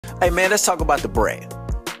Hey man, let's talk about DaBrat.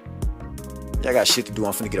 I got shit to do.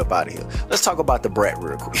 I'm finna get up out of here. Let's talk about DaBrat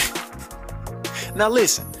real quick. Now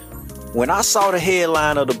listen, when I saw the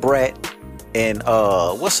headline of DaBrat and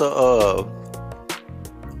what's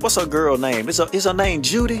her girl name? Is her name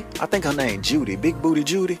Judy? I think her name Judy. Big booty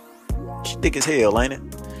Judy. She thick as hell, ain't it?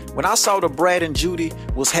 When I saw DaBrat and Judy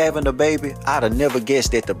was having the baby, I'd have never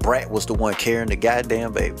guessed that DaBrat was the one carrying the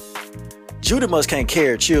goddamn baby. Judy must can't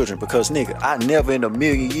carry children because, nigga, I never in a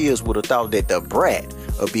million years would have thought that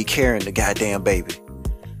DaBrat would be carrying the goddamn baby.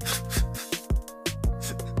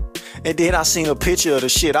 And then I seen a picture of the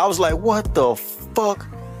shit. I was like, what the fuck?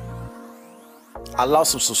 I lost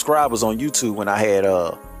some subscribers on YouTube when I had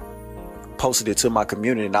posted it to my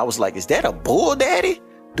community, and I was like, is that a bull daddy?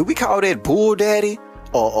 Do we call that bull daddy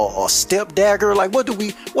or step dagger? Like, what do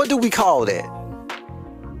we call that?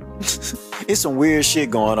 It's some weird shit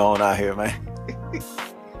going on out here, man.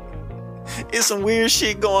 It's some weird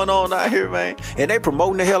shit going on out here, man. And they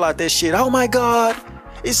promoting the hell out that shit. Oh my God,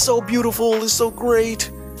 it's so beautiful, it's so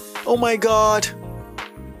great. Oh my God.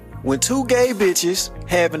 When two gay bitches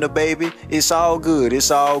having a baby, it's all good,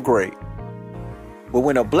 it's all great. But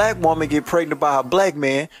when a black woman get pregnant by a black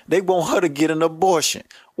man, they want her to get an abortion.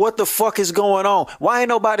 What the fuck is going on? Why ain't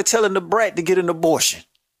nobody telling DaBrat to get an abortion?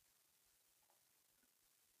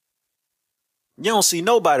 You don't see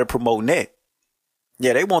nobody promoting that.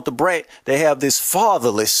 Yeah, they want DaBrat to have this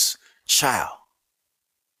fatherless child.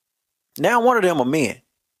 Now one of them are men.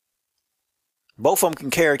 Both of them can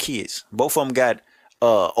carry kids. Both of them got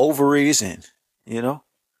ovaries and, you know.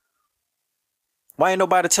 Why ain't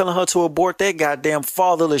nobody telling her to abort that goddamn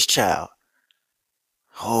fatherless child?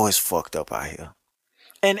 Oh, it's fucked up out here.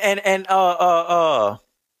 And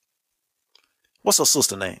what's her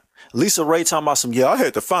sister name? LiSaRaye talking about some, yeah, I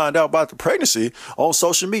had to find out about the pregnancy on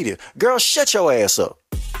social media. Girl, shut your ass up.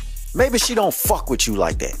 Maybe she don't fuck with you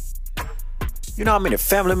like that. You know how many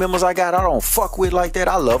family members I got I don't fuck with like that?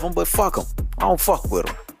 I love them, but fuck them. I don't fuck with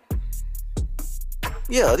them.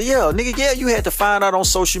 Yeah, nigga, yeah, you had to find out on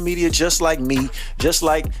social media just like me, just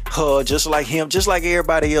like her, just like him, just like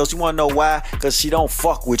everybody else. You want to know why? Because she don't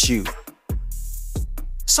fuck with you.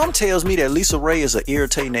 Something tells me that LiSaRaye is an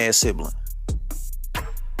irritating ass sibling.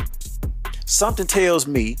 Something tells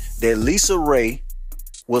me that LiSaRaye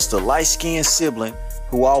was the light-skinned sibling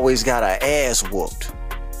who always got her ass whooped.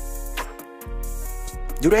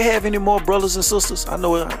 Do they have any more brothers and sisters? I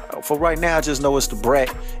know for right now, I just know it's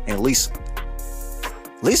DaBrat and Lisa.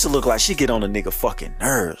 Lisa look like she get on a nigga fucking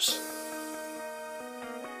nerves.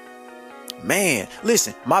 Man,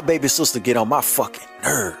 listen, my baby sister get on my fucking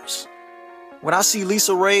nerves. When I see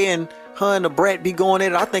LiSaRaye and her and DaBrat be going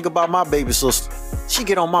at it, I think about my baby sister. She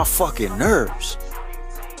get on my fucking nerves.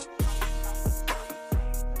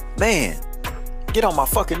 Man, get on my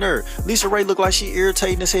fucking nerve. LiSaRaye look like she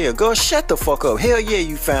irritating as hell. Girl, shut the fuck up. Hell yeah,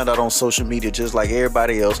 you found out on social media just like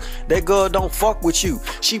everybody else. That girl don't fuck with you.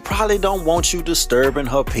 She probably don't want you disturbing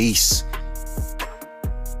her peace.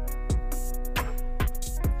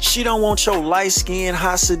 She don't want your light-skinned,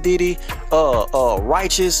 Hasidity,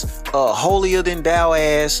 righteous, holier than thou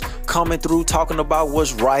ass coming through talking about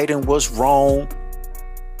what's right and what's wrong.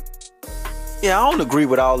 Yeah, I don't agree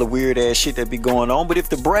with all the weird ass shit that be going on, but if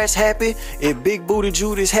DaBrat's happy, if Big Booty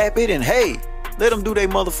Judy's happy, then hey, let them do their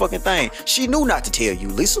motherfucking thing. She knew not to tell you,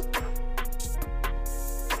 Lisa.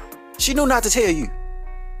 She knew not to tell you.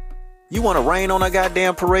 You want to rain on a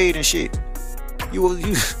goddamn parade and shit. You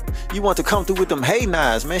want to come through with them hating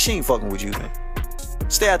eyes, man. She ain't fucking with you, man.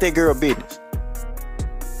 Stay out that girl business.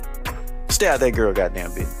 Stay out that girl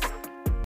goddamn business.